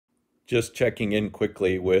Just checking in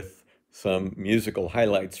quickly with some musical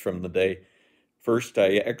highlights from the day. First,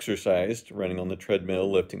 I exercised, running on the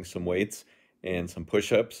treadmill, lifting some weights and some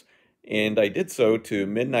push-ups, and I did so to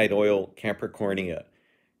Midnight Oil Capricornia.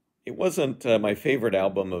 It wasn't my favorite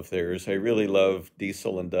album of theirs. I really love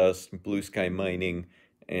Diesel and Dust, Blue Sky Mining,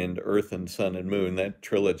 and Earth and Sun and Moon. That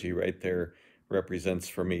trilogy right there represents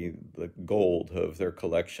for me the gold of their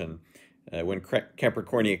collection. When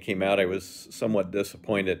Capricornia came out, I was somewhat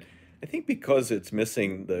disappointed. I think because it's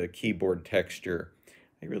missing the keyboard texture.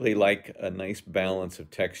 I really like a nice balance of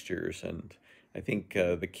textures, and I think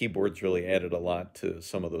the keyboards really added a lot to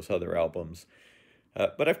some of those other albums.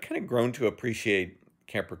 But I've kind of grown to appreciate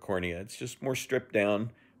Capricornia. It's just more stripped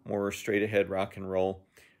down, more straight ahead rock and roll,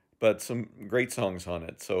 but some great songs on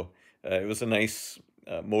it. So it was a nice,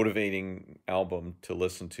 motivating album to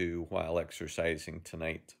listen to while exercising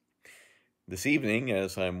tonight. This evening,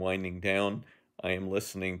 as I'm winding down, I am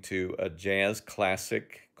listening to a jazz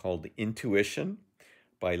classic called Intuition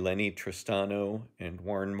by Lennie, Tristano, and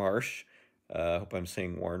Warren Marsh. I hope I'm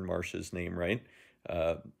saying Warren Marsh's name right.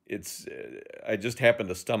 I just happened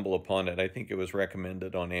to stumble upon it. I think it was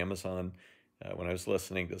recommended on Amazon when I was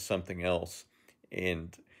listening to something else,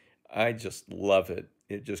 and I just love it.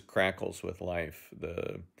 It just crackles with life.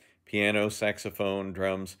 The piano, saxophone,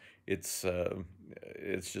 drums. It's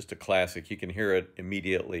just a classic. You can hear it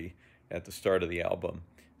immediately at the start of the album.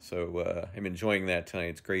 So I'm enjoying that tonight.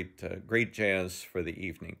 It's great jazz for the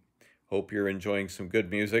evening. Hope you're enjoying some good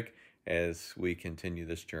music as we continue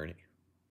this journey.